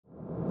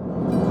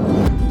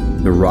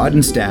The Rod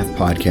and Staff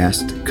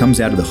podcast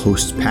comes out of the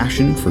host's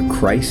passion for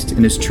Christ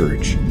and his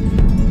church.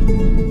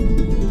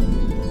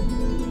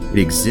 It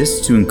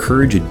exists to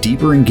encourage a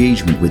deeper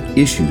engagement with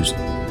issues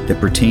that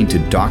pertain to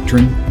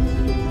doctrine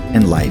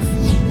and life.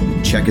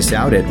 Check us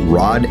out at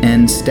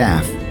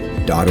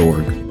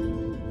rodandstaff.org.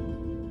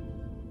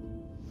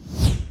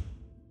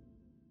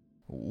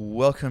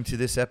 Welcome to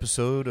this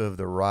episode of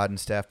the Rod and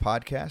Staff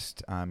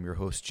podcast. I'm your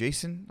host,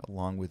 Jason,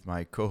 along with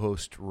my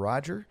co-host,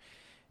 Roger.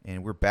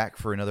 And we're back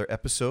for another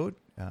episode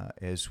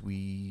as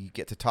we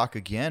get to talk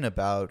again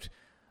about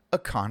a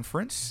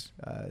conference.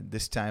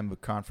 This time a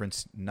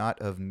conference not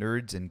of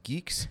nerds and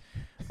geeks,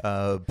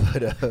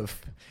 but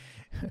of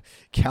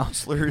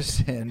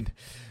counselors. And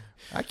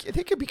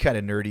they could be kind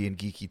of nerdy and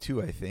geeky too,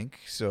 I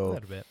think. So, a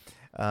little bit.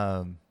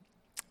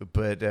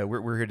 But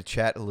we're here to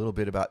chat a little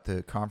bit about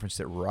the conference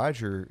that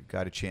Roger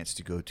got a chance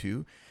to go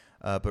to.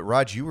 But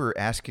Raj, you were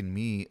asking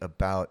me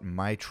about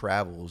my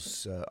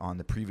travels on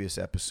the previous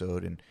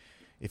episode and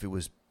if it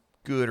was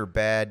good or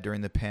bad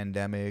during the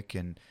pandemic.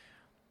 And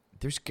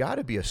there's got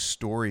to be a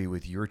story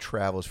with your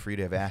travels for you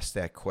to have asked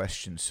that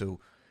question. So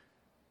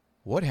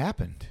what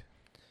happened?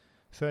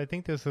 So I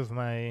think this was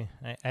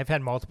I've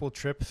had multiple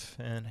trips,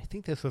 and I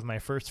think this was my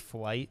first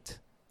flight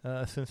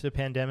since the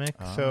pandemic.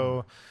 Oh.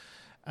 So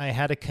I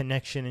had a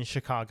connection in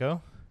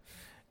Chicago,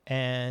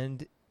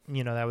 and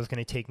that was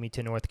going to take me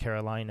to North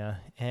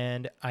Carolina.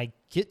 And I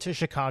get to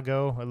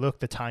Chicago.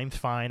 Look, the time's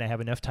fine. I have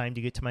enough time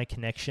to get to my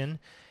connection.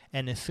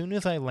 And as soon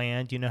as I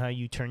land, you know how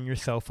you turn your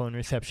cell phone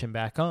reception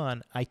back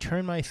on? I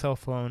turn my cell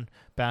phone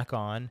back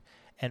on,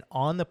 and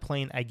on the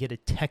plane, I get a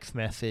text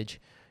message,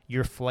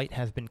 your flight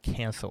has been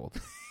canceled.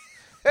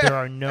 There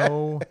are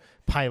no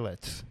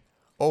pilots.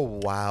 Oh,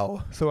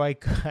 wow. So I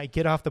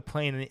get off the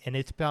plane, and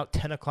it's about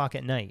 10 o'clock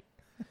at night.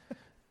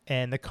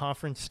 And the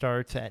conference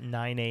starts at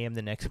 9 a.m.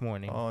 the next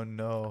morning. Oh,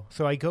 no.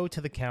 So I go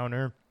to the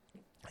counter,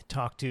 I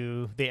talk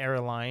to the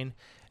airline,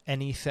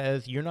 and he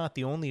says, you're not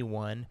the only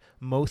one.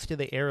 Most of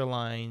the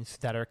airlines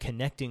that are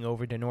connecting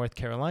over to North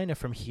Carolina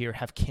from here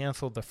have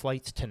canceled the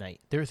flights tonight.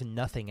 There's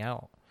nothing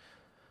out.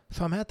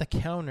 So I'm at the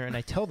counter, and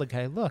I tell the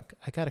guy, look,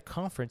 I got a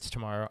conference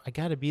tomorrow. I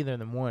got to be there in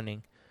the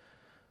morning.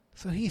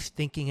 So he's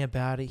thinking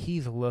about it.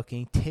 He's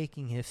looking,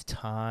 taking his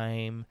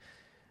time.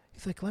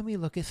 He's like, let me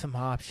look at some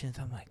options.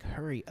 I'm like,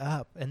 hurry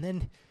up. And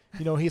then,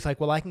 he's like,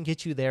 well, I can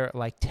get you there at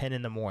like 10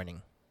 in the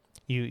morning.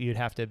 You'd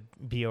have to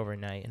be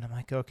overnight. And I'm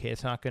like, okay,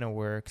 it's not going to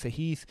work. So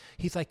he's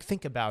like,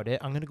 think about it.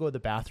 I'm going to go to the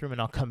bathroom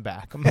and I'll come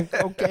back. I'm like,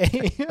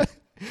 okay.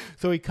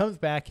 So he comes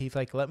back. He's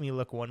like, let me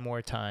look one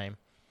more time.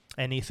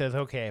 And he says,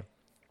 okay,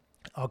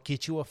 I'll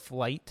get you a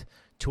flight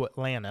to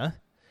Atlanta.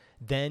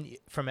 Then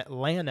from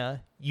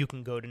Atlanta, you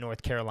can go to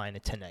North Carolina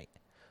tonight.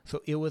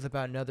 So it was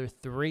about another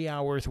 3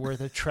 hours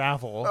worth of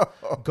travel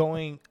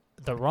going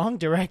the wrong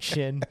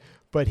direction.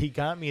 But he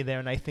got me there,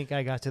 and I think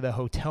I got to the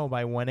hotel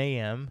by 1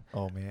 a.m.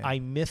 Oh, man. I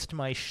missed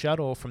my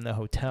shuttle from the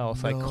hotel,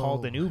 so I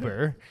called an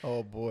Uber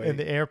oh, boy. in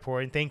the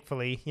airport. And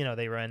thankfully,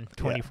 they run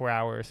 24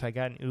 hours. So I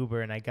got an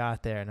Uber, and I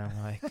got there. And I'm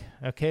like,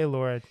 okay,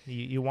 Lord,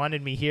 you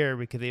wanted me here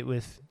because it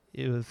was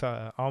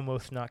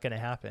almost not going to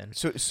happen.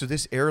 So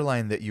this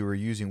airline that you were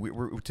using,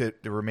 to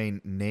remain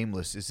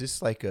nameless, is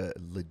this like a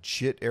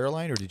legit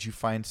airline, or did you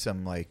find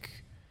some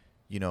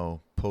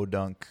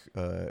podunk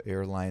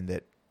airline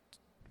that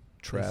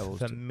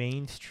travels? It's a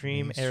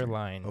mainstream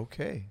airline.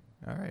 Okay.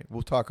 All right.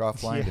 We'll talk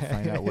offline to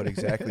find out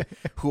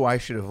who I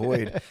should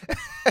avoid.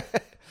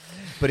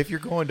 But if you're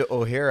going to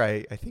O'Hare,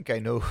 I think I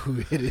know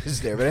who it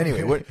is there. But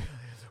anyway,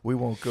 we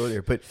won't go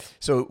there. But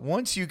so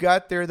once you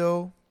got there,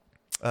 though,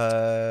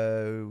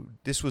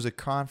 this was a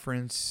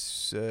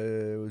conference,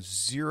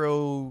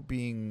 0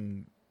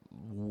 being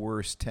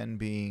worst, 10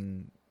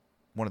 being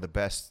one of the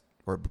best,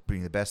 or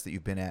being the best that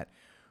you've been at.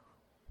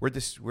 Where'd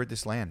this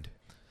land?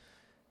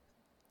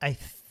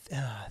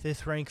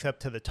 This ranks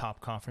up to the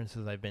top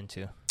conferences I've been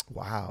to.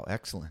 Wow,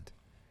 excellent.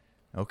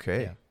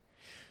 Okay. Yeah.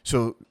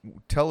 So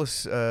tell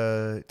us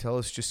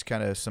just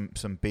kind of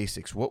some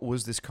basics. What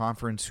was this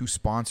conference? Who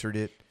sponsored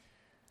it?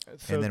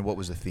 And then what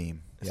was the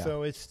theme? Yeah.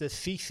 So it's the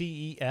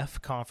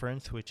CCEF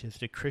conference, which is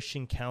the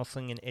Christian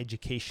Counseling and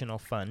Educational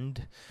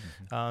Fund.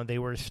 Mm-hmm. They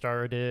were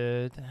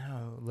started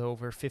a little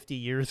over 50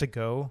 years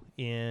ago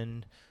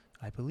in,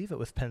 I believe it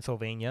was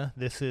Pennsylvania.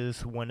 This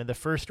is one of the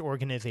first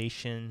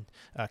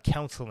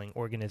counseling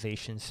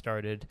organizations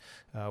started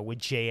with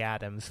Jay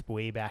Adams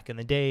way back in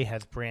the day,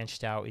 has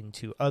branched out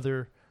into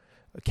other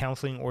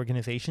counseling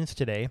organizations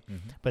today,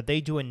 mm-hmm. but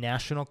they do a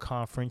national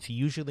conference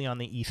usually on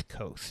the East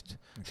Coast.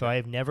 Okay. So I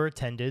have never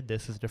attended.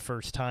 This is the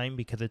first time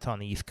because it's on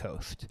the East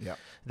Coast. Yep.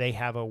 They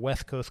have a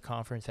West Coast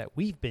conference that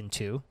we've been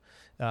to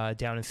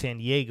down in San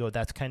Diego.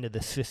 That's kind of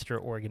the sister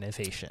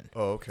organization.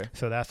 Oh, okay.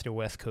 So that's the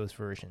West Coast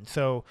version.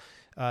 So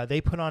they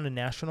put on a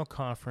national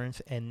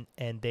conference and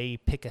they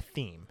pick a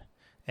theme.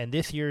 And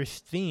this year's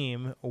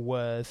theme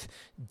was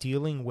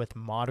dealing with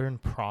modern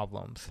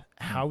problems.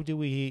 How do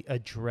we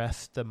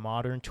address the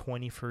modern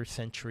 21st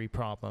century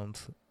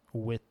problems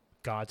with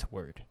God's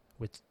word,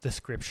 with the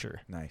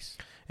scripture? Nice.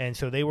 And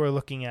so they were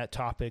looking at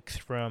topics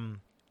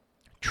from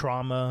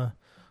trauma,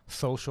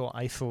 social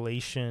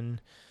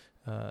isolation,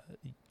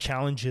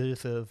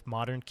 challenges of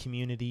modern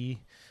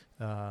community,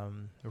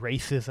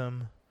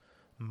 racism,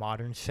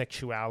 modern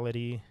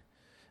sexuality,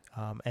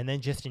 and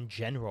then just in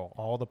general,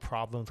 all the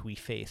problems we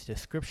face.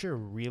 Does Scripture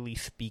really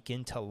speak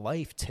into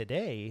life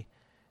today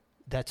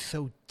that's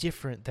so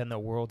different than the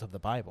world of the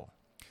Bible?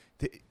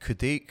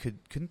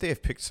 Couldn't they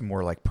have picked some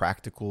more like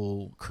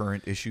practical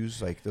current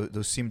issues? Like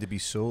those seem to be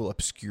so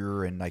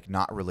obscure and like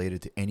not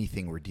related to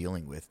anything we're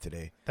dealing with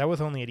today. That was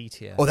only at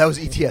ETS. Oh, that was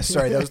ETS.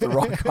 Sorry, that was the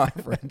wrong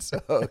conference.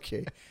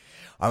 Okay.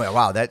 I mean,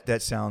 wow,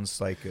 that sounds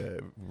like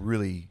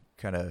really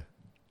kind of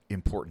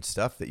important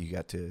stuff that you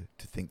got to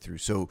think through.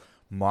 So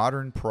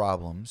modern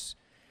problems,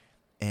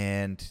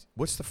 and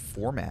what's the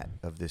format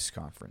of this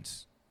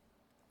conference?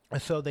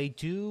 So they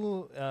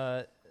do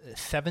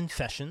 7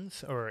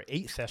 sessions, or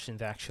 8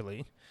 sessions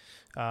actually.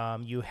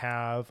 You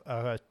have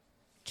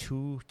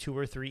 2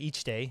 or 3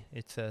 each day.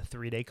 It's a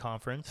 3-day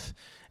conference,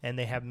 and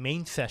they have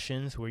main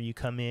sessions where you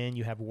come in,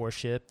 you have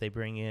worship. They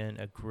bring in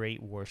a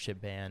great worship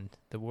band.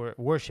 The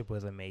worship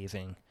was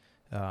amazing.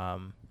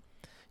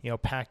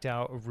 Packed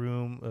out a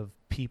room of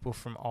people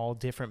from all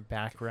different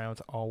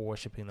backgrounds, all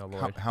worshiping the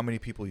Lord. How many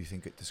people do you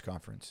think at this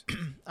conference?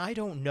 I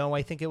don't know.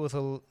 I think it was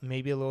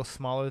maybe a little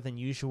smaller than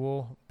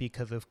usual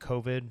because of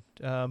COVID,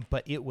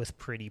 but it was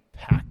pretty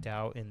packed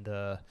out in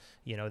the,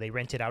 they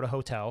rented out a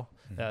hotel,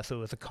 so it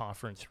was a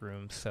conference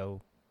room,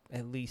 so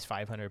at least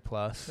 500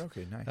 plus.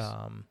 Okay,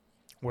 nice.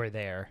 Were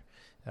there.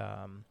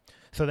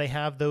 So they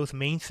have those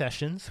main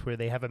sessions where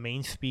they have a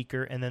main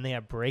speaker, and then they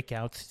have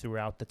breakouts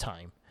throughout the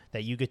time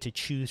that you get to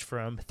choose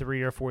from,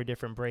 3 or 4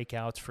 different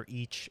breakouts for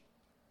each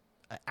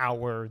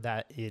hour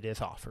that it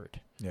is offered.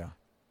 Yeah,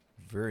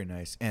 very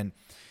nice.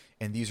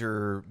 And these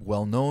are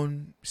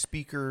well-known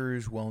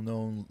speakers,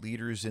 well-known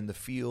leaders in the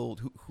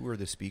field. Who are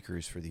the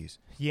speakers for these?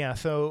 Yeah,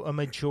 so a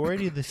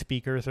majority of the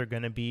speakers are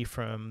going to be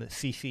from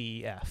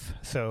CCEF.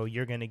 So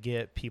you're going to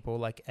get people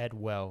like Ed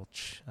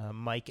Welch,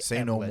 Mike Say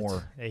Emlett. no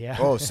more. Yeah.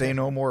 Oh, say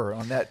no more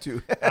on that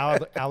too.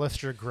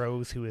 Alistair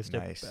Groves, who is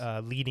Nice.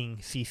 the leading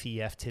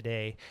CCEF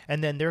today.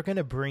 And then they're going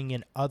to bring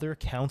in other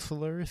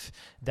counselors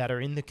that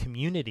are in the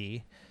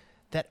community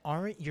that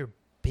aren't your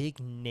big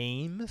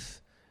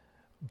names,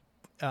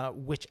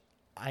 which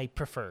I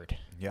preferred.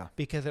 Yeah.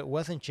 Because it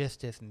wasn't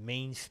just this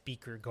main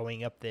speaker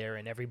going up there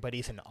and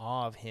everybody's in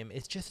awe of him.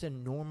 It's just a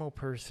normal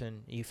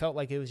person. You felt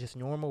like it was just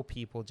normal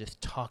people just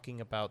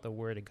talking about the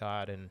Word of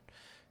God and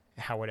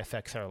how it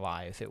affects our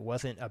lives. It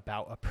wasn't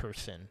about a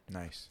person.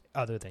 Nice.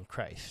 Other than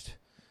Christ.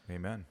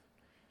 Amen.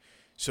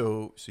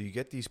 So you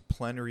get these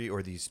plenary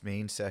or these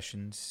main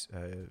sessions,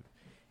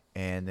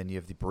 and then you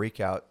have the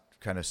breakout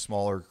kind of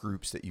smaller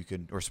groups that you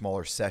can, or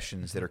smaller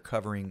sessions that are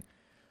covering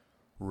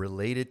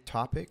related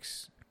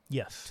topics.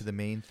 Yes. To the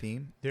main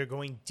theme? They're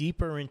going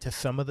deeper into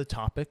some of the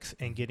topics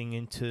and getting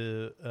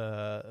into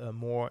a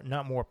more,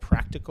 not more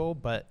practical,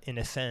 but in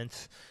a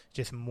sense,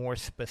 just more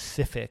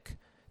specific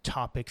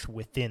topics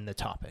within the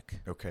topic.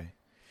 Okay.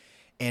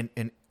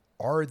 And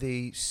are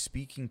they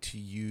speaking to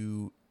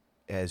you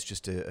as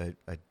just a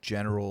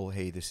general,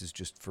 hey, this is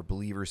just for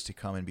believers to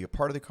come and be a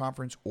part of the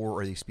conference, or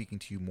are they speaking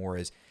to you more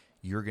as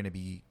you're going to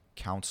be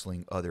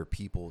counseling other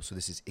people, so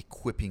this is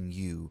equipping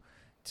you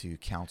to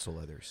counsel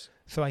others?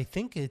 So I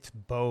think it's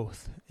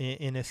both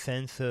in a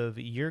sense of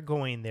you're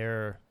going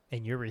there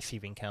and you're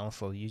receiving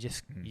counsel. You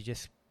just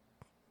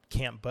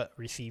can't but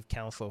receive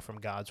counsel from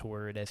God's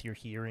word as you're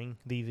hearing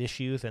these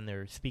issues and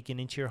they're speaking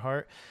into your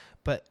heart.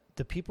 But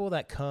the people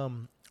that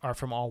come are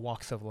from all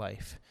walks of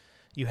life.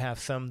 You have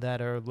some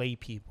that are lay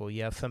people.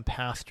 You have some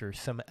pastors,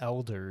 some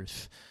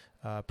elders,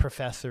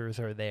 professors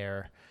are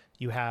there.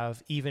 You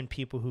have even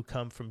people who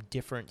come from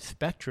different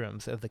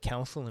spectrums of the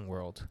counseling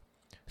world.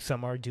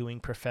 Some are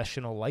doing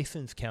professional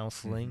license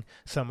counseling.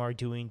 Some are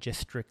doing just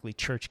strictly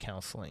church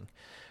counseling.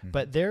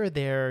 But they're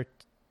there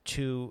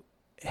to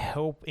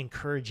help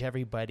encourage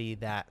everybody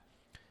that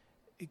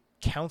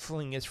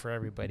counseling is for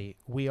everybody.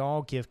 We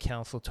all give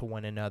counsel to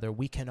one another.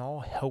 We can all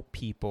help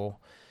people.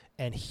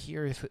 And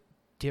here's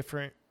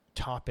different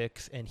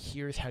topics, and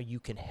here's how you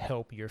can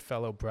help your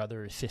fellow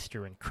brother or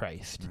sister in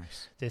Christ.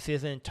 Nice. This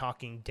isn't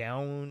talking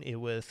down.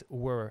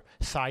 We're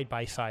side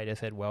by side,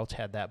 as Ed Welch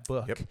had that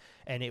book. Yep.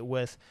 And it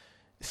was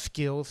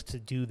skills to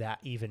do that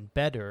even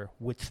better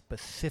with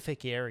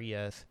specific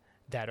areas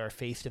that are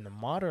faced in the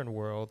modern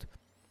world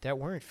that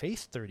weren't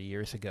faced 30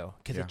 years ago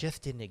because it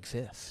just didn't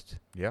exist.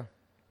 Yeah.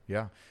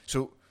 Yeah.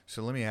 So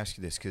let me ask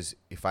you this, because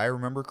if I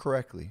remember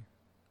correctly,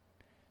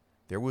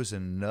 there was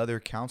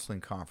another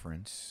counseling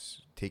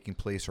conference taking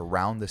place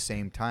around the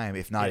same time,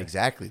 if not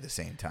exactly the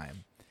same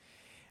time.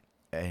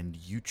 And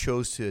you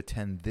chose to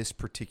attend this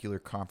particular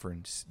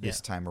conference this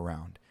time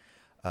around.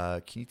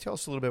 Can you tell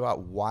us a little bit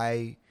about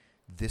why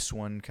this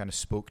one kind of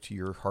spoke to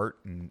your heart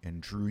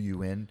and drew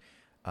you in?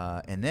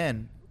 And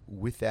then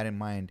with that in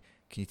mind,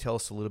 can you tell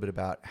us a little bit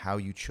about how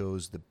you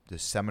chose the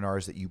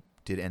seminars that you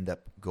did end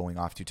up going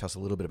off to? Tell us a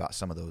little bit about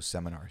some of those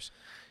seminars.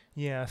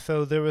 Yeah,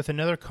 so there was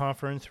another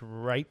conference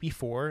right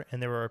before,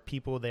 and there were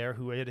people there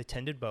who had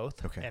attended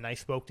both. Okay. And I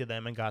spoke to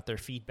them and got their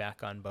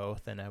feedback on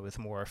both, and I was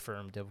more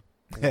affirmed of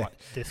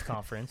this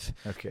conference.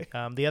 Okay.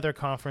 The other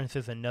conference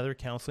is another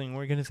counseling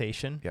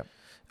organization. Yep.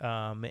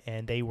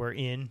 And they were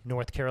in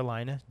North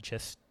Carolina,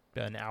 just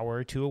an hour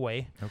or two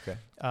away. Okay.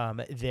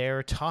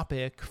 Their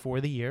topic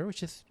for the year,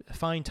 which is a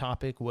fine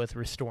topic, was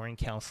restoring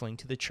counseling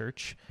to the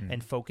church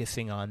and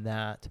focusing on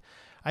that.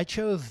 I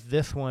chose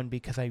this one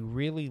because I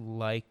really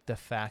liked the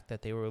fact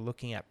that they were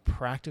looking at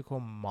practical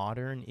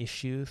modern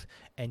issues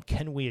and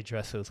can we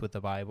address those with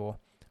the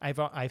Bible.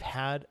 I've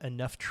had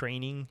enough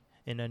training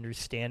in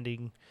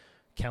understanding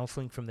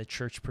counseling from the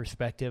church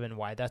perspective and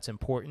why that's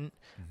important.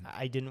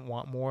 I didn't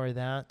want more of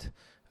that.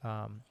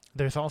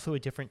 There's also a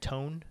different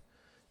tone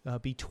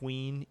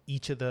between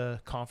each of the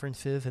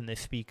conferences and the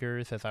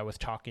speakers. As I was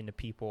talking to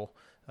people,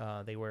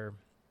 they were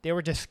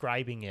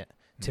describing it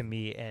to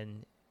me,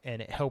 and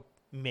it helped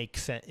make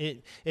sense.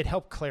 It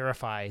helped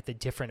clarify the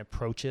different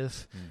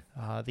approaches.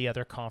 The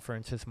other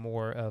conference is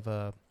more of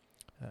a,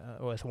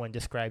 as one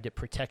described it,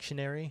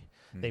 protectionary.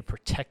 They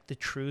protect the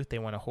truth. They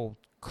want to hold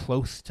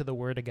close to the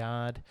Word of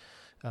God.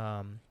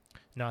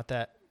 Not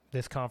that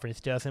this conference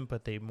doesn't,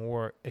 but they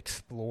more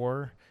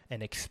explore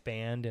and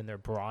expand, and they're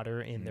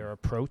broader in their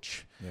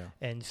approach. Yeah.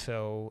 And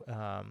so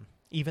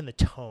even the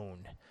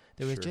tone,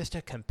 there was just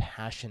a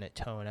compassionate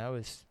tone. I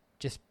was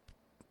just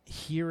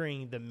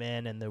hearing the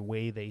men and the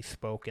way they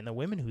spoke and the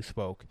women who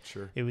spoke.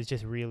 Sure. It was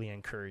just really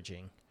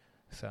encouraging.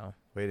 So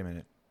wait a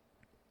minute.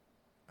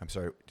 I'm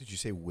sorry. Did you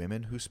say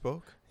women who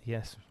spoke?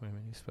 Yes,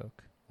 women who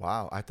spoke.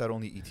 Wow, I thought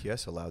only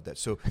ETS allowed that.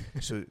 So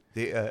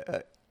they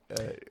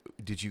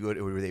did you go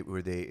to,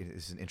 were they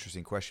this is an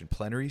interesting question,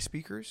 plenary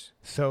speakers?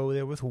 So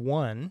there was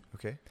one.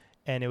 Okay.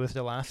 And it was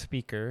the last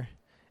speaker.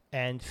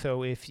 And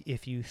so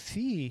if you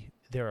see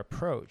their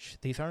approach,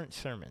 these aren't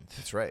sermons.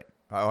 That's right.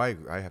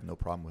 I have no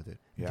problem with it.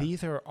 Yeah.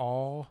 These are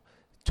all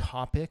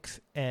topics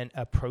and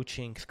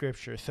approaching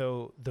Scripture.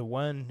 So the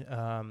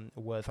one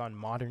was on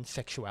modern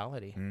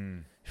sexuality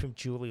from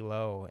Julie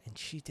Lowe, and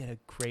she did a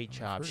great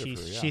job.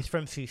 She's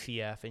from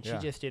CCF, and she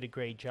just did a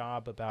great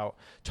job about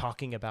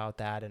talking about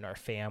that in our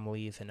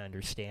families and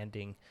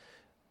understanding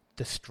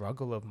the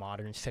struggle of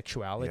modern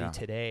sexuality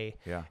today.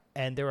 Yeah.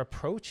 And their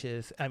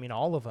approaches, I mean,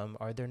 all of them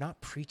they're not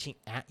preaching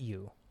at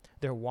you.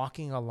 They're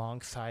walking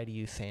alongside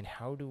you saying,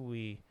 how do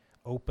we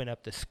open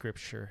up the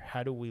Scripture?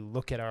 How do we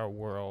look at our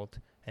world?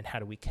 And how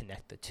do we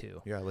connect the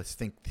two? Yeah, let's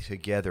think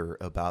together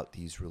about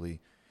these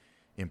really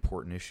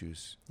important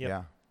issues. Yep.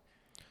 Yeah.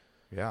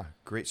 Yeah,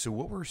 great. So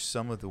what were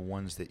some of the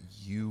ones that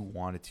you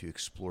wanted to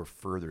explore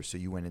further? So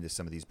you went into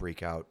some of these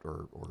breakout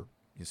or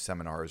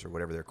seminars or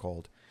whatever they're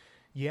called.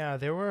 Yeah,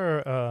 there were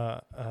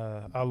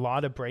a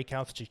lot of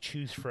breakouts to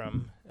choose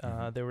from.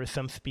 There were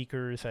some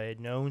speakers I had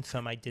known,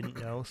 some I didn't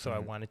know, so I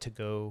wanted to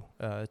go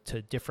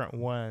to different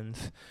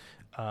ones.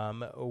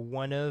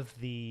 One of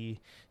the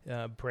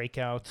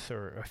breakouts,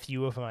 or a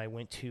few of them I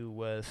went to,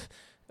 was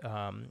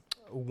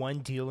one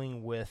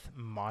dealing with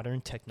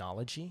modern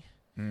technology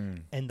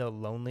and the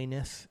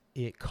loneliness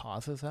it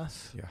causes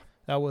us. Yeah.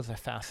 That was a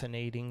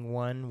fascinating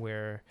one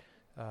where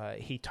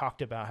he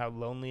talked about how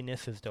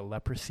loneliness is the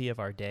leprosy of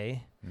our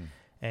day.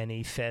 And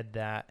he said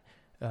that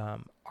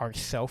our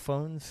cell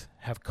phones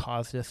have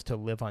caused us to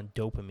live on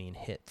dopamine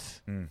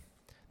hits.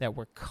 That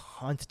we're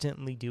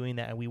constantly doing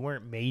that, and we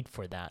weren't made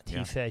for that. Yeah.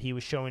 He said he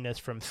was showing us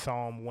from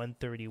Psalm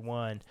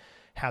 131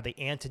 how the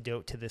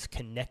antidote to this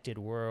connected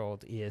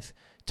world is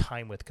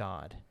time with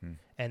God,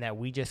 and that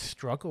we just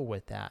struggle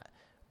with that.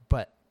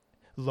 But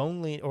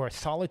lonely or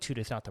solitude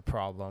is not the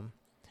problem.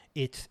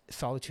 It's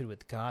solitude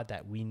with God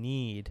that we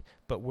need,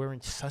 but we're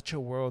in such a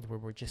world where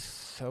we're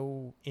just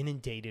so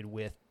inundated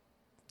with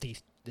the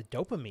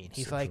dopamine.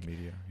 He's like,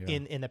 media,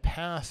 in the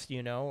past,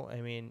 I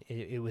mean,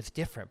 it was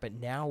different, but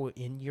now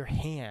in your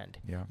hand,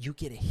 you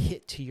get a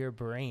hit to your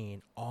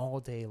brain all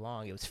day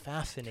long. It was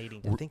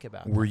fascinating to think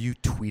about. Were you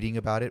tweeting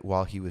about it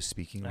while he was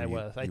speaking? I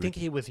was. I think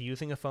he was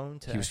using a phone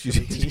to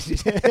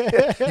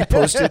He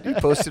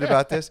posted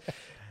about this.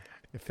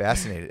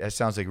 Fascinating. That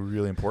sounds like a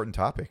really important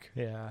topic.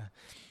 Yeah.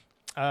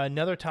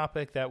 Another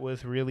topic that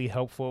was really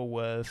helpful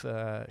was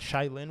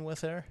Shai Linne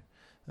was there.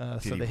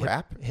 Did he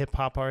rap? Hip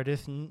hop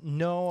artist.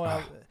 No,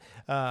 I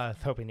was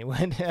hoping he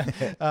would.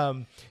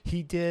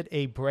 He did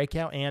a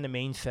breakout and a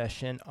main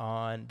session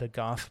on the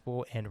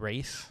gospel and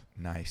race.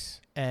 Nice.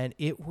 And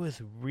it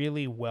was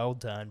really well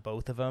done,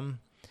 both of them.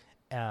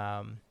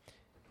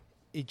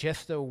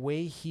 Just the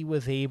way he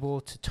was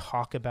able to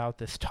talk about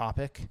this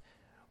topic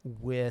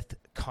with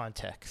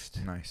context.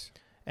 Nice.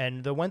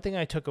 And the one thing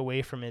I took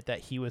away from it that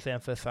he was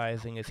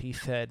emphasizing is he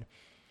said,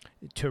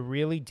 to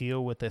really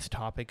deal with this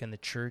topic in the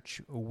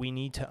church, we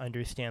need to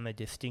understand the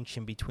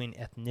distinction between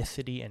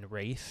ethnicity and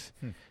race.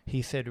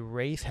 He said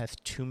race has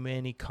too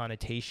many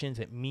connotations.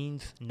 It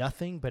means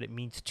nothing, but it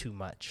means too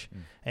much.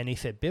 And he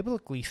said,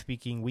 biblically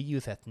speaking, we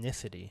use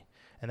ethnicity,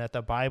 and that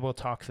the Bible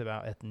talks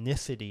about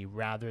ethnicity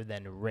rather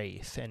than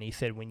race. And he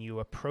said, when you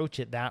approach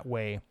it that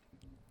way,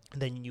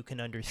 then you can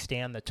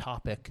understand the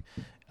topic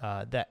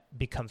that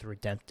becomes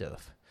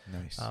redemptive.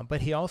 Nice.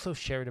 But he also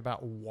shared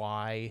about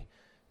why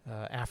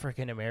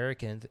African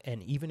Americans,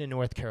 and even in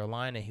North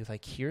Carolina, he was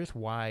like, here's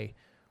why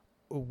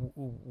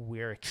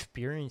we're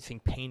experiencing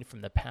pain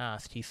from the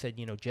past. He said,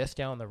 just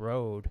down the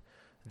road,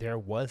 there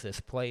was this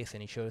place,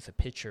 and he showed us a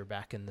picture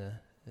back in the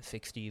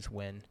 60s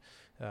when,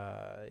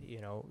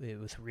 it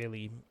was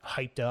really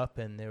hyped up,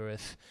 and there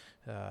was,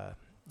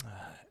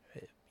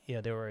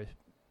 there were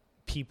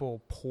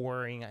people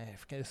pouring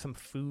some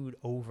food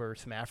over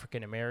some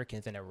African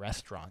Americans in a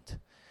restaurant.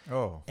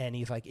 Oh. And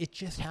he's like, it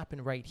just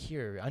happened right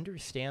here.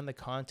 Understand the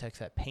context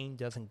that pain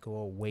doesn't go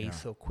away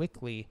so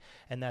quickly,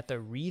 and that the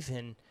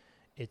reason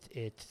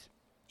it's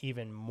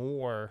even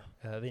more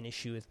of an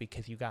issue is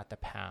because you got the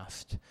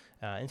past.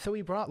 And so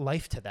he brought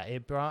life to that.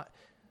 It brought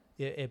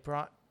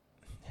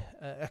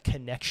a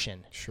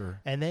connection.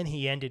 Sure. And then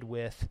he ended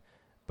with,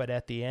 but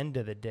at the end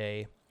of the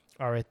day,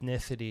 our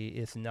ethnicity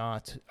is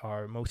not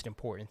our most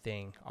important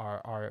thing.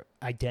 Our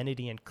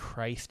identity in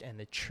Christ and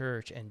the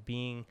church and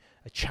being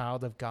a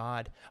child of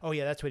God. Oh,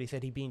 yeah, that's what he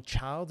said. Being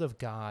child of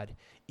God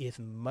is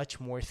much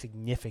more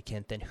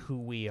significant than who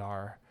we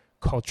are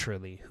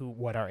culturally,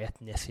 what our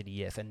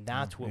ethnicity is. And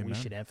that's what we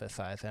should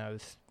emphasize. And I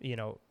was,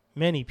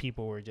 many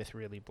people were just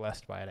really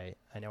blessed by it.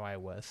 I know I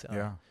was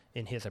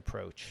in his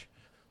approach.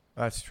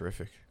 That's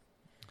terrific.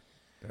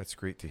 That's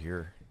great to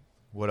hear.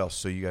 What else?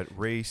 So you got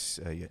race,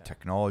 you got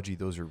technology.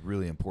 Those are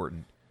really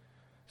important.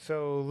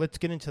 So let's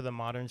get into the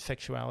modern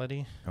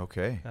sexuality.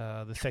 Okay.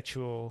 The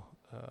sexual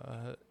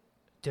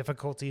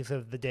difficulties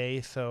of the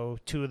day. So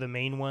two of the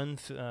main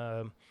ones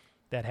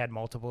that had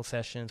multiple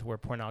sessions were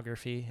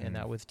pornography, and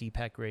that was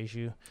Deepak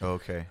Reju.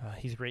 Okay.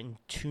 He's written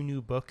 2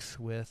 new books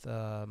with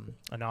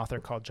an author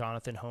called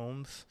Jonathan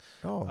Holmes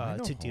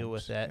to deal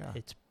with that. Yeah.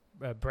 It's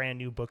brand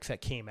new books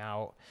that came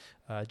out,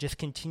 just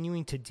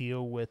continuing to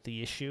deal with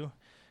the issue.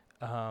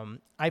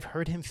 I've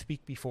heard him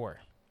speak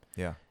before.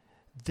 Yeah.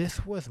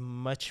 This was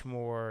much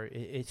more,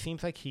 it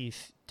seems like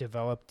he's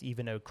developed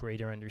even a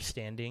greater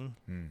understanding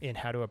in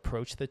how to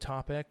approach the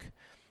topic.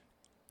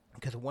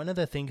 Because one of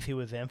the things he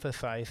was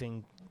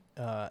emphasizing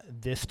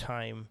this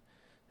time,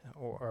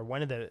 or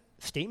one of the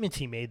statements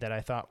he made that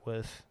I thought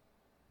was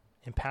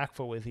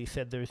impactful, was he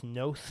said there's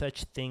no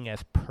such thing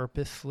as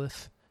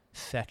purposeless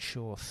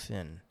sexual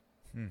sin.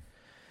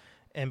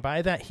 And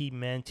by that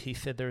he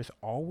said there's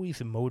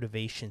always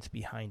motivations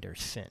behind our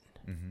sin.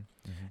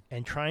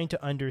 And trying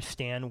to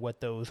understand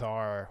what those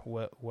are,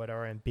 what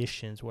our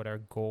ambitions, what our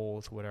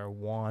goals, what our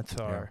wants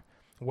are,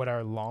 what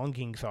our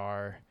longings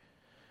are,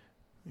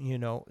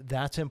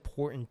 that's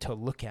important to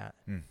look at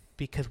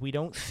because we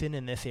don't sin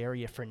in this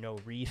area for no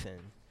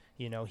reason.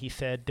 He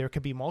said there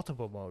could be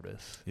multiple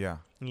motives. Yeah.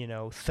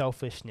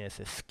 Selfishness,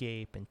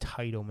 escape,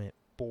 entitlement,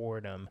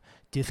 boredom,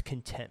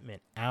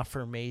 discontentment,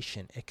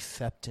 affirmation,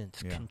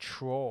 acceptance,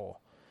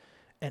 control.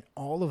 And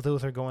all of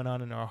those are going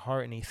on in our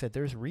heart. And he said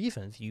there's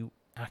reasons you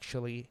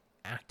actually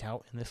act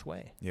out in this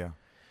way. Yeah.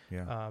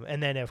 Yeah.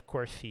 And then, of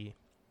course, he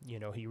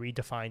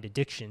redefined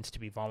addictions to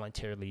be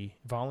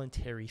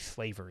voluntary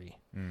slavery.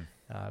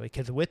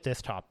 Because with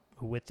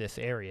this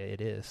area,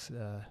 it is,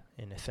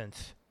 in a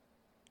sense,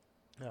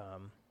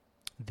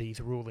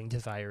 these ruling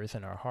desires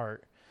in our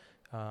heart.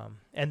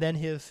 And then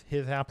his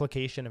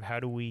application of how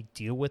do we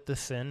deal with the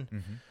sin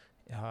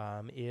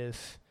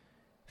is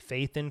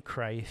faith in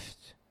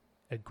Christ,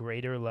 a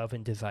greater love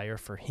and desire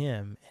for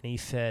him. And he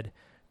said,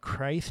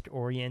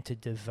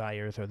 Christ-oriented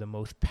desires are the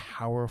most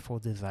powerful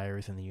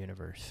desires in the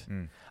universe.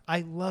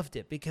 I loved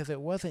it because it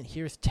wasn't,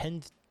 here's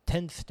 10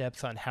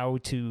 steps on how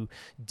to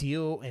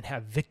deal and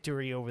have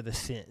victory over the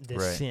sin.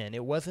 Sin.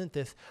 It wasn't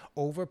this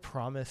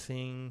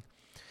over-promising,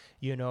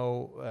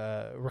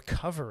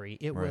 recovery.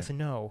 It was,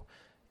 no,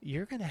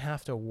 you're going to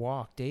have to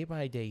walk day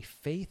by day,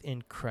 faith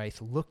in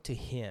Christ, look to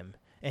him.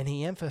 And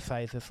he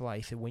emphasized this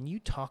life. So when you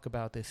talk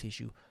about this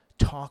issue,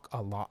 talk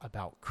a lot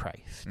about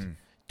Christ.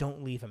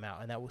 Don't leave him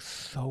out. And that was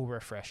so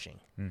refreshing.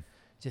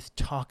 Just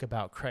talk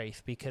about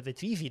Christ, because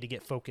it's easy to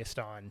get focused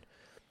on,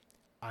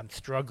 I'm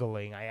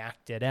struggling, I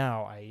acted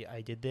out,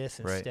 I did this,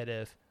 instead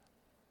of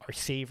our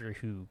Savior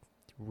who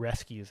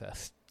rescues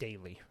us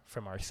daily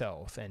from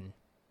ourselves. And,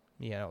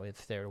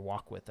 it's there to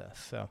walk with us.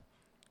 So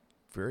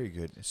very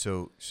good.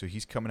 So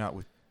he's coming out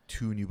with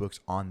 2 new books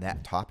on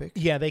that topic?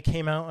 Yeah, they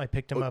came out. I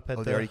picked them up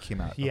at they already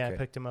came out. Yeah, okay. I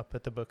picked them up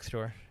at the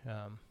bookstore.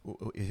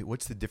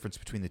 What's the difference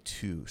between the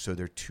 2? So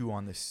they're 2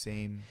 on the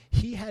same...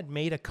 He had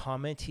made a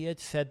comment. He had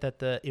said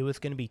that it was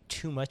going to be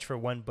too much for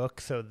one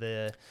book, so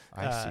the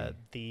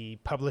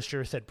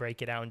publisher said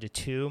break it out into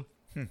 2.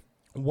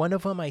 One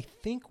of them, I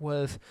think,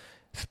 was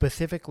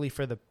specifically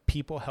for the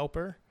people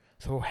helper.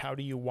 So how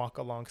do you walk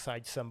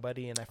alongside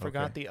somebody? And I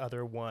forgot the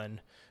other one,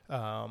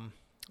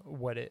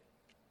 what it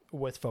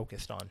was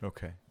focused on.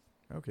 Okay,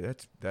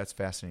 that's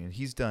fascinating.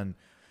 He's done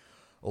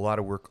a lot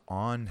of work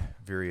on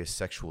various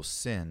sexual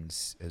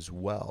sins as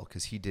well,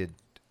 because he did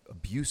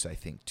abuse, I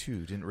think,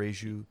 too. Didn't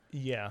Reju?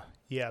 Yeah.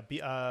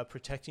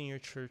 Protecting your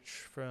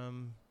church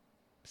from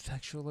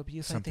sexual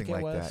abuse, something I think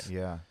it like was. That,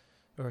 yeah.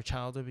 Or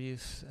child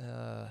abuse.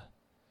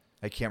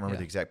 I can't remember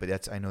the exact,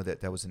 but I know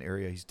that was an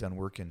area he's done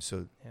work in.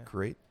 So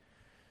great.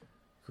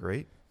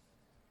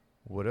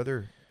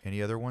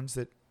 Any other ones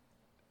that?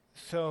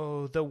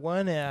 So the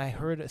one I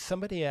heard,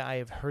 I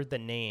have heard the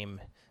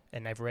name,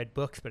 and I've read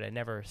books, but I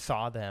never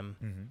saw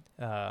them,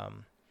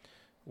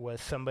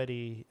 was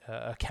somebody,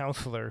 a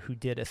counselor who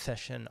did a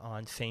session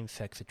on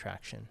same-sex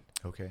attraction.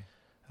 Okay.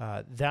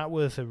 That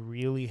was a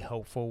really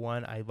helpful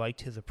one. I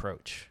liked his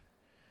approach.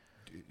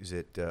 Is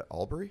it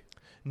Albury?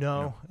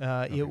 No,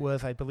 Okay. it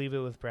was, I believe it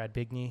was Brad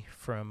Bigney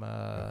from,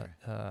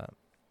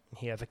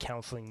 he has a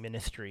counseling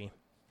ministry.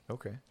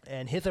 Okay.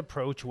 And his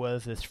approach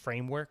was this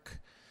framework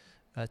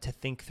to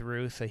think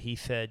through. So he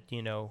said,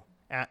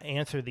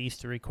 answer these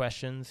 3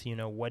 questions.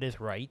 What is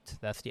right?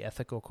 That's the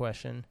ethical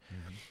question.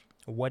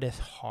 What is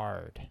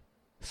hard?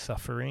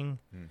 Suffering.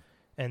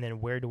 And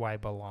then where do I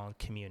belong?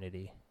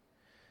 Community.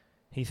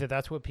 He said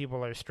that's what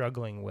people are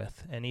struggling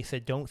with. And he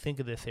said, don't think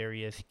of this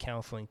area as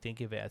counseling.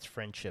 Think of it as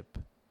friendship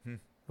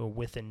or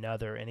with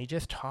another. And he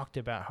just talked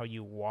about how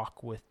you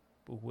walk with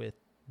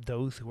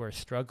those who are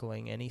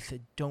struggling. And he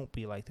said, don't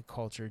be like the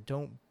culture.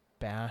 Don't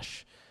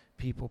bash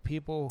people.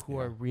 People who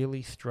are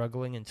really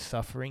struggling and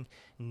suffering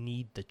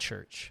need the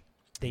church.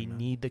 They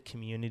need the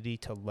community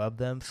to love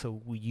them.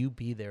 So will you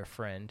be their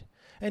friend?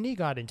 And he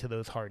got into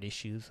those hard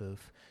issues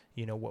of,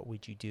 what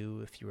would you do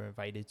if you were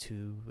invited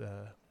to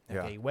a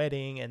gay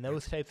wedding and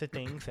those types of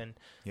things. And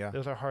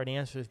those are hard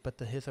answers. But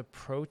his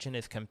approach and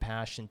his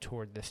compassion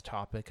toward this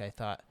topic, I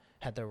thought,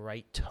 had the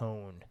right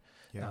tone.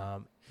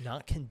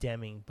 Not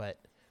condemning, but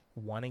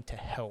wanting to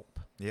help.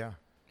 Yeah.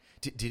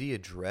 Did he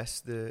address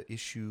the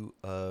issue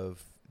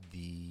of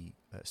the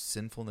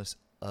sinfulness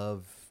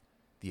of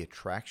the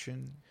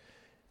attraction?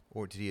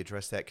 Or did he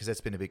address that? Because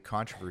that's been a big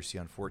controversy,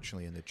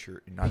 unfortunately, in the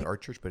church, not our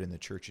church, but in the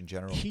church in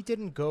general. He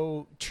didn't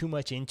go too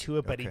much into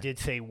it, but he did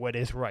say what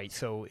is right.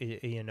 So,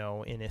 in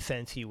a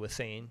sense, he was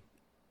saying,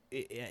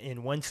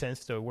 in one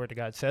sense, the Word of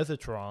God says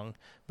it's wrong,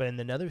 but in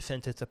another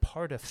sense, it's a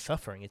part of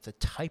suffering. It's a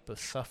type of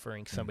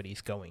suffering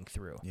somebody's going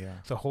through. Yeah.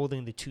 So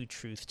holding the 2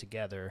 truths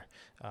together,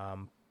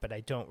 but I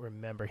don't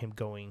remember him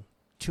going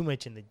too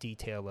much in the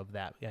detail of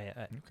that.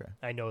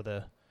 I know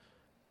the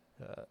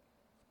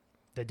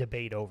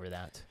debate over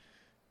that.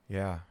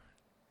 Yeah.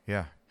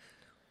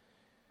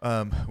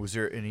 Was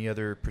there any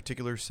other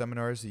particular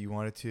seminars that you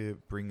wanted to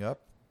bring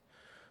up?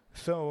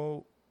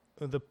 So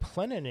the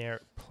plenary,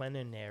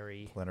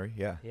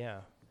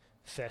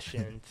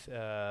 sessions.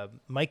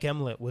 Mike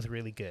Emlet was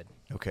really good.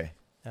 Okay.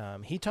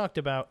 He talked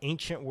about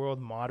ancient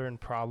world, modern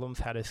problems.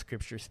 How does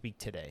Scripture speak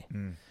today?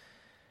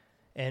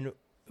 And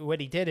what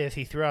he did is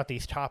he threw out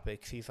these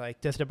topics. He's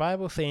like, does the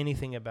Bible say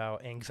anything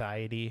about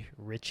anxiety,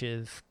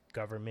 riches,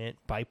 government,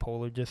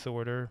 bipolar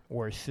disorder,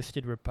 or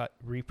assisted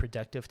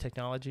reproductive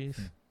technologies?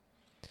 And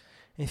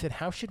he said,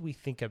 how should we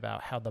think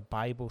about how the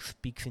Bible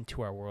speaks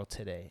into our world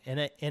today?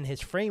 And his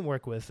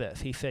framework was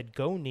this. He said,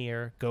 go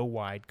near, go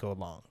wide, go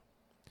long.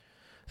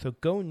 So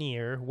go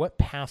near, what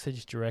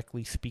passage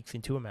directly speaks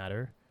into a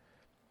matter?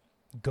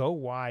 Go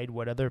wide,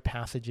 what other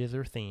passages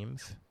or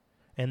themes?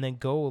 And then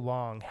go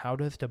long, how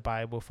does the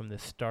Bible from the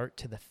start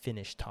to the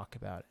finish talk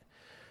about it?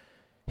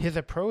 His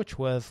approach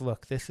was,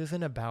 look, this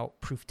isn't about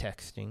proof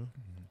texting.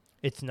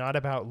 It's not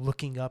about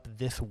looking up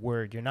this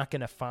word. You're not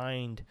going to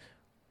find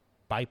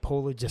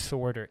bipolar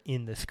disorder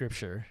in the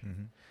Scripture.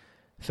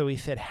 So he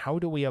said, how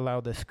do we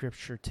allow the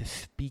Scripture to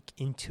speak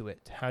into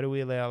it? How do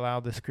we allow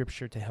the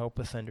Scripture to help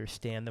us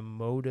understand the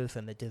motives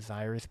and the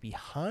desires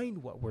behind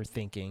what we're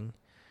thinking,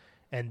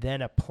 and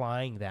then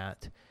applying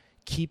that,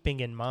 keeping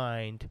in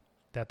mind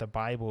that the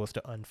Bible is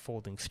the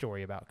unfolding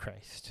story about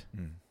Christ?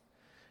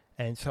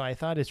 And so I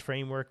thought his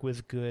framework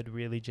was good,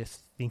 really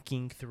just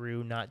thinking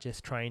through, not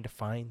just trying to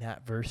find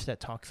that verse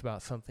that talks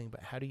about something,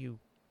 but how do you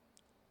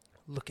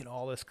look at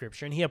all the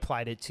Scripture? And he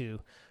applied it to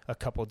a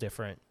couple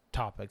different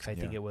topics. I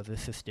think it was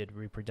assisted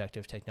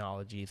reproductive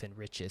technologies and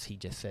riches. He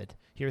just said,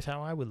 here's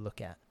how I would look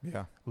at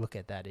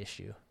that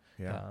issue.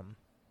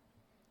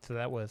 So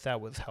that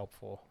was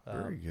helpful.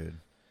 Very good.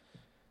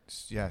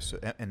 Yeah. So,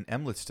 and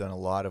Emlet's done a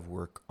lot of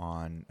work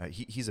on.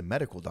 He's a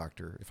medical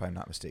doctor, if I'm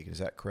not mistaken. Is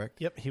that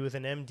correct? Yep. He was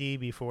an MD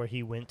before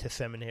he went to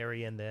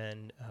seminary, and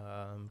then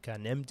got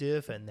an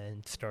MDiv, and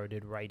then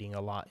started writing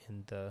a lot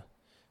in the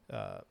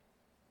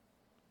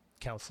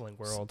counseling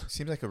world.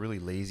 Seems like a really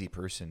lazy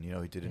person.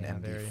 He did an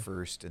MD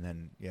first, and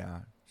then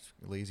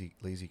lazy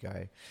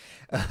guy.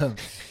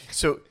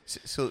 So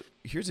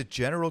here's a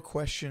general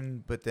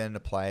question, but then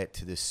apply it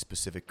to this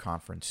specific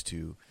conference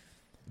too.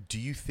 Do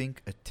you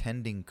think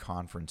attending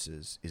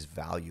conferences is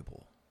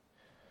valuable?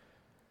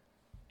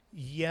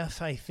 Yes,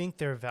 I think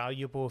they're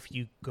valuable if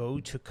you go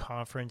to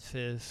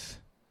conferences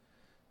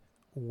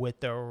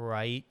with the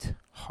right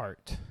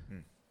heart.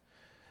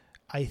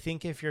 I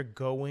think if you're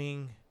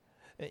going,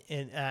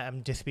 and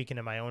I'm just speaking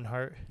to my own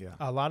heart,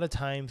 a lot of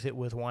times it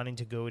was wanting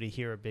to go to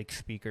hear a big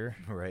speaker.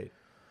 Right.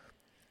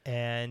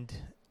 And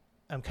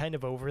I'm kind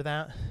of over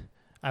that.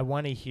 I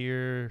want to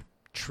hear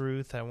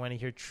truth. I want to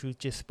hear truth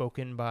just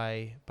spoken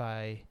by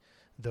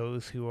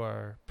those who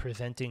are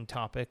presenting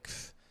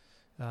topics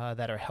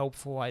that are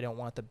helpful. I don't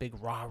want the big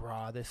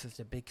rah-rah, this is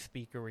the big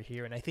speaker, we're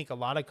here. And I think a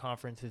lot of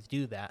conferences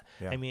do that.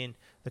 I mean,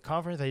 the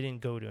conference I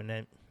didn't go to,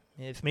 and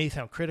it may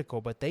sound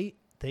critical, but they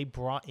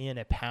brought in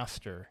a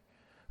pastor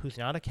who's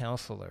not a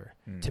counselor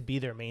to be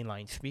their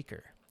mainline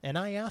speaker. And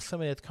I asked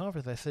somebody at the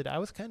conference, I said, I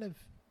was kind of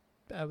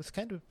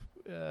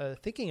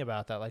thinking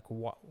about that. Like,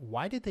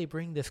 why did they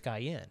bring this guy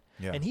in?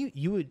 Yeah. And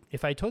you would,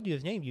 if I told you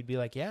his name, you'd be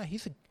like, yeah,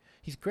 he's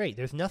great.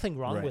 There's nothing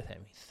wrong with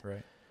him.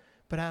 Right.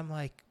 But I'm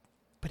like,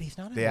 but he's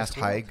not. They asked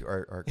Haig,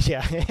 or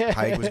yeah,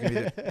 Haig was going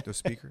to be the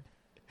speaker.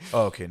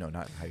 Oh, okay, no,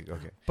 not Haig.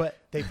 Okay. But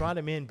they brought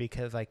him in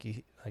because, like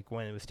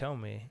when it was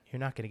telling me, you're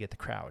not going to get the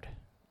crowd.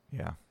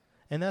 Yeah.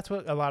 And that's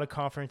what a lot of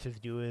conferences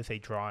do, is they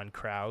draw in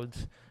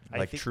crowds.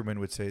 Like Truman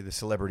would say, the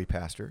celebrity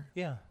pastor.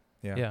 Yeah.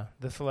 Yeah. Yeah,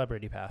 the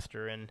celebrity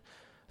pastor. And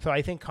so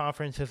I think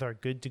conferences are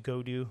good to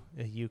go to.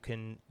 You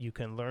can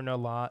learn a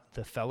lot.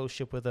 The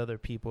fellowship with other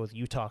people, as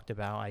you talked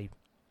about. I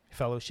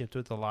fellowshipped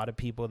with a lot of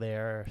people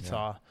there. Yeah.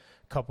 Saw a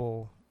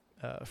couple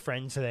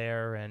friends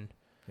there, and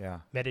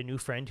met a new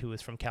friend who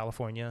was from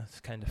California. It's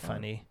kind of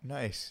funny.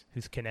 Nice.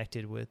 Who's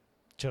connected with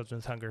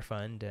Children's Hunger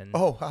Fund. And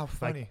how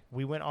funny. Like,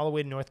 we went all the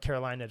way to North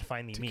Carolina to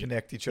finally meet.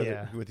 Connect each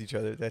other with each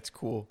other. That's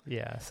cool.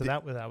 Yeah, so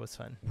that was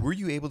fun. Were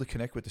you able to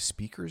connect with the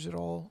speakers at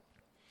all?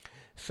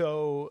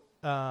 So,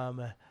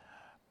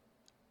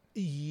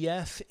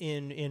 yes,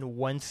 in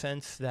one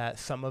sense, that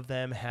some of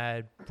them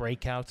had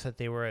breakouts that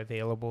they were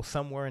available.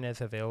 Some weren't as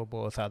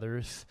available as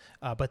others,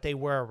 but they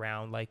were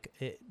around. Like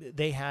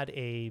they had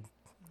a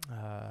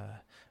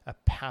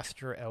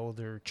pastor,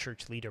 elder,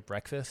 church leader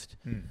breakfast,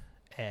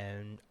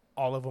 and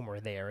all of them were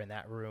there in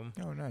that room.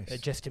 Oh, nice.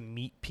 Just to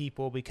meet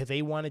people, because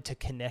they wanted to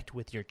connect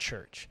with your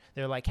church.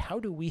 They're like, how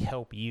do we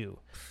help you?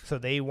 So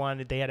they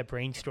had a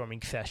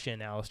brainstorming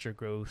session, Alistair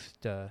Gross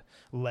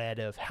led,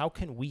 of how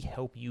can we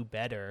help you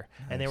better?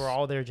 Nice. And they were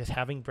all there just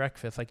having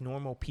breakfast like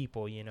normal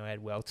people,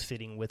 Ed Welch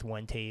sitting with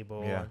one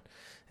table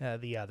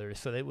and the other.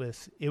 So it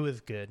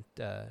was good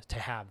to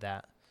have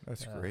that.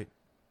 That's great.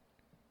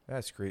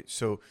 That's great.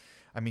 So,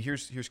 I mean,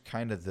 here's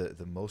kind of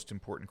the most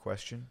important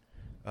question.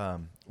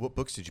 What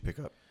books did you pick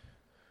up?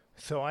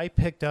 So I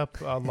picked up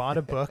a lot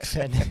of books,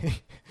 and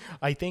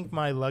I think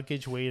my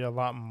luggage weighed a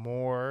lot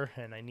more,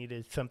 and I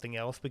needed something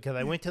else, because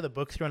I went to the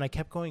bookstore and I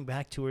kept going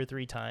back 2 or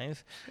 3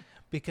 times,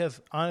 because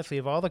honestly,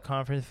 of all the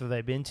conferences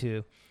I've been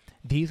to,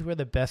 these were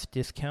the best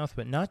discounts.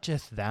 But not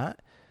just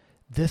that,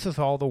 this is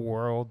all the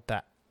world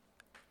that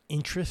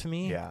interests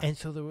me. Yeah. And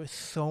so there was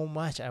so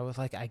much. I was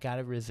like, I got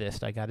to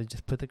resist. I got to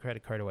just put the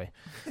credit card away.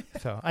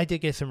 So I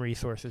did get some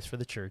resources for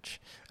the church.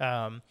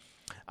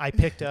 I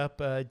picked up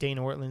Dane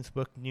Ortland's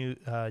book,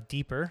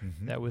 Deeper,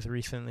 that was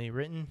recently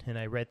written, and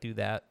I read through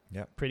that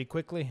pretty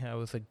quickly. That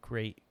was a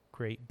great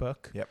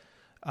book. Yep.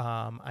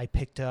 I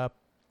picked up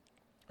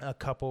a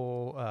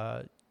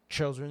couple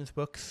children's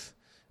books.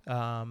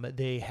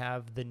 They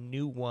have the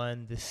new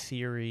one, the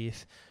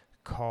series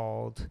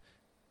called,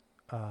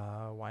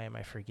 why am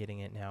I forgetting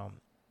it now?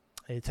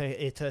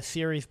 It's a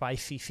series by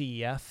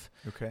CCEF.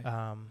 Okay.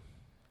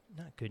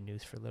 Not Good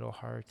News for Little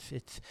Hearts.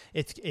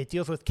 It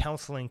deals with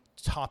counseling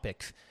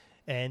topics,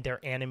 and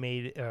they're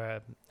animated.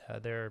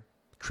 They're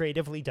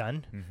creatively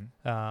done,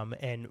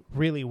 and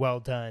really well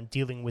done,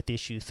 dealing with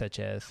issues such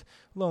as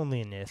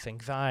loneliness,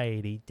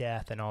 anxiety,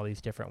 death, and all these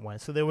different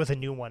ones. So there was a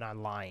new one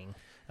on lying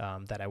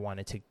that I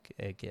wanted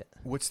to get.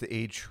 What's the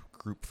age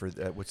group for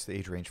that? What's the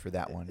age range for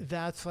that one?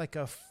 That's like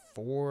a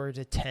 4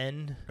 to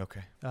 10.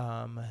 Okay.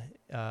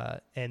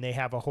 And they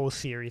have a whole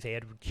series. They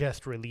had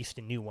just released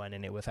a new one,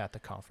 and it was at the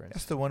conference.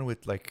 That's the one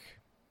with, like,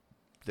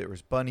 there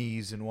was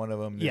bunnies in one of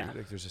them. Yeah.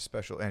 There's a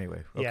special.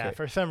 Anyway. Okay. Yeah.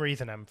 For some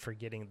reason, I'm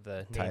forgetting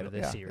the name of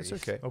the series.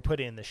 That's okay. I'll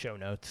put it in the show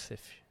notes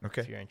if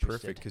you're interested.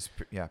 Perfect. Because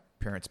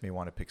parents may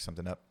want to pick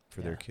something up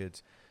for their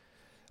kids.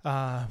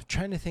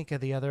 Trying to think of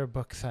the other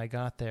books I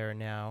got there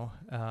now.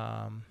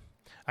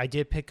 I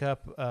did pick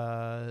up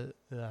the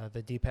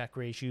Deepak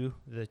Reju,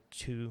 the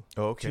two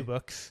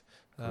books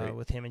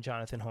with him and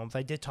Jonathan Holmes.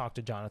 I did talk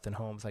to Jonathan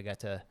Holmes. I got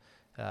to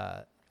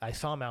I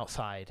saw him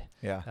outside.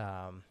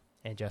 Yeah.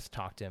 And just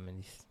talked to him, and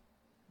he's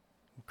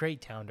a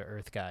great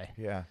down-to-earth guy.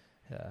 Yeah.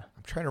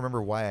 I'm trying to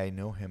remember why I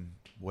know him,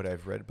 what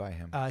I've read by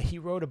him. He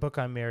wrote a book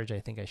on marriage I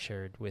think I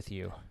shared with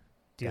you,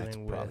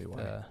 dealing with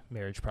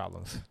marriage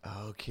problems.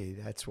 Okay,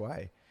 that's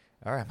why.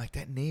 All right, I'm like,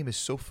 that name is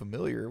so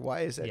familiar. Why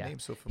is that name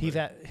so familiar? He's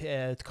at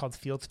it's called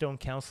Fieldstone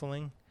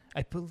Counseling.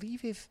 I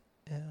believe it's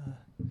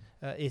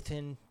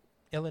in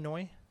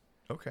Illinois.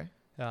 Okay.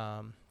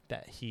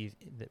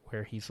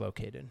 Where he's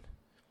located.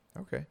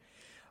 Okay.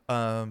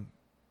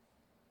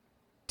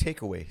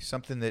 Takeaway,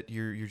 something that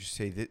you're just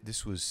saying that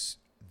this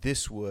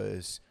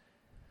was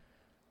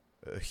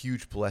a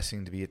huge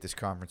blessing to be at this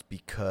conference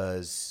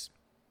because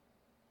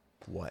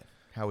what?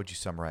 How would you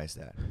summarize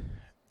that?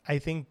 I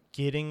think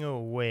getting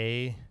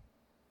away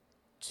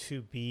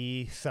to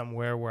be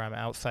somewhere where I'm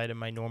outside of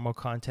my normal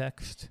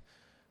context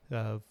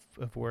of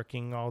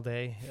working all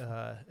day,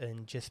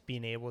 and just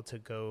being able to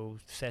go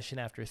session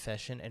after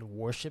session and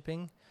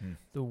worshiping.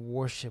 The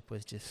worship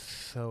was just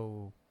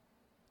so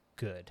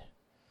good.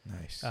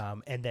 Nice.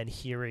 And then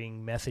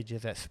hearing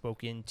messages that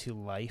spoke into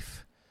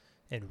life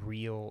and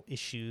real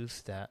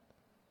issues that,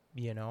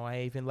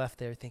 I even left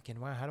there thinking,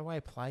 wow, how do I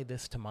apply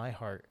this to my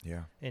heart?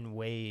 Yeah. In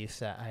ways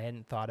that I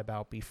hadn't thought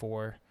about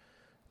before.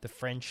 the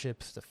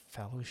friendships, the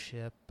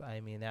fellowship. I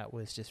mean, that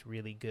was just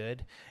really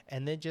good.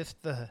 And then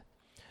just the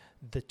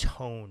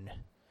tone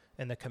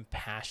and the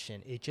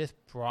compassion. It just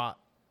brought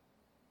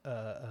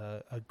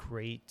a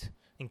great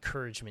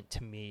encouragement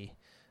to me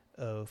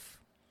of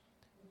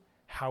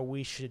how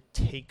we should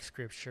take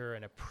Scripture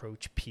and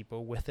approach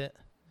people with it.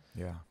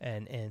 Yeah.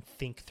 And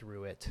think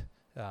through it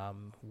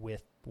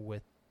with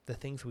the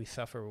things we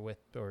suffer with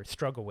or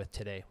struggle with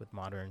today with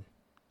modern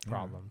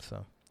problems.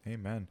 So,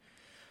 amen.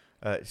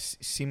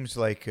 Seems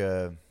like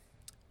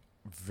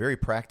very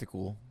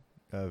practical,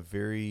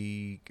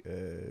 very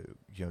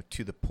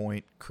to the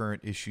point,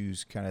 current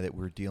issues kind of that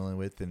we're dealing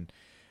with, and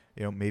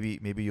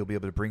maybe you'll be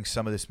able to bring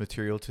some of this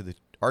material to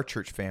our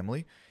church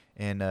family,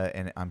 and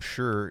I'm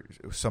sure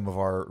some of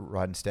our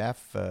Rod and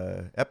Staff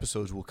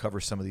episodes will cover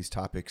some of these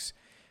topics.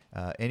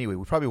 Anyway,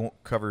 we probably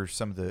won't cover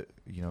some of the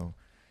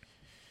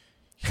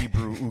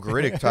Hebrew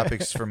Ugaritic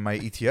topics from my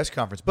ETS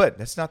conference, but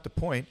that's not the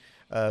point.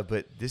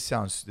 But this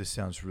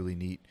sounds really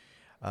neat.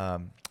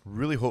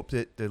 Really hope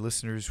that the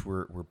listeners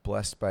were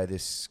blessed by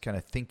this kind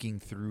of thinking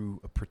through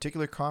a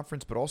particular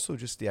conference, but also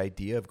just the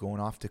idea of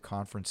going off to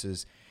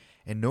conferences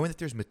and knowing that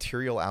there's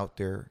material out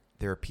there.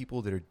 There are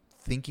people that are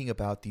thinking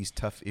about these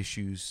tough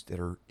issues that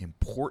are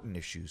important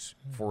issues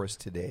for us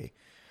today.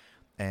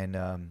 And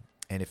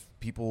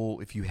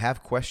if you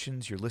have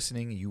questions, you're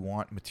listening, you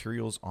want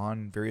materials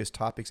on various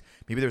topics,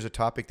 maybe there's a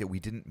topic that we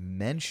didn't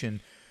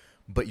mention,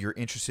 but you're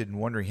interested in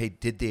wondering, hey,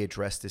 did they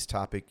address this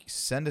topic?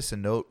 Send us a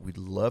note. We'd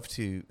love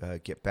to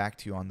get back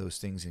to you on those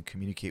things and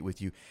communicate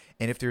with you.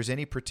 And if there's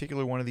any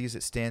particular one of these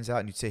that stands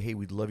out and you'd say, hey,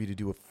 we'd love you to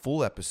do a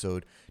full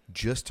episode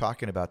just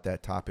talking about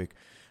that topic,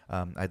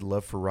 I'd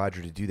love for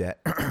Roger to do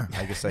that.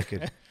 I guess I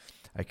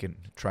can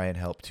try and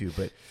help too.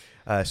 But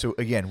so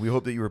again, we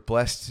hope that you were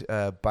blessed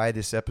by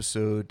this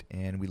episode,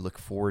 and we look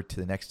forward to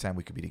the next time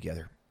we could be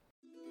together.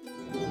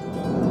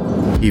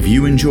 If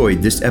you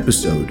enjoyed this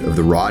episode of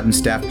the Rod and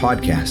Staff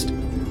Podcast,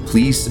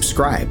 please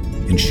subscribe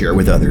and share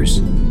with others.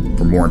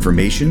 For more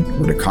information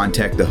or to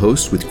contact the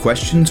host with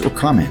questions or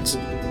comments,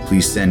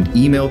 please send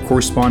email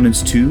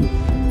correspondence to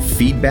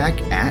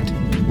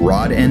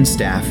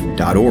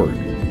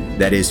feedback@rodnstaff.org.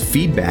 That is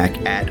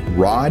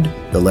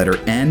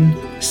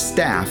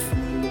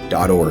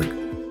feedback@staff.org.